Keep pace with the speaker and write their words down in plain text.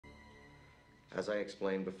As I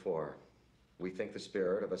explained before, we think the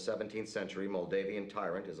spirit of a 17th century Moldavian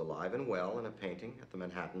tyrant is alive and well in a painting at the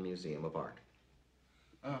Manhattan Museum of Art.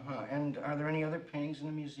 Uh-huh. And are there any other paintings in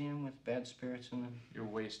the museum with bad spirits in them? You're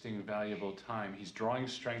wasting valuable time. He's drawing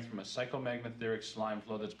strength from a psychomagnetheric slime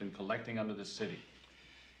flow that's been collecting under the city.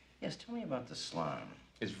 Yes, tell me about the slime.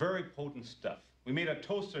 It's very potent stuff. We made a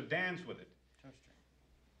toaster dance with it. Toaster.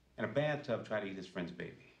 And a bathtub tried to eat his friend's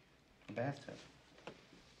baby. A bathtub.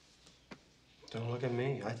 Don't look at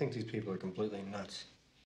me. I think these people are completely nuts.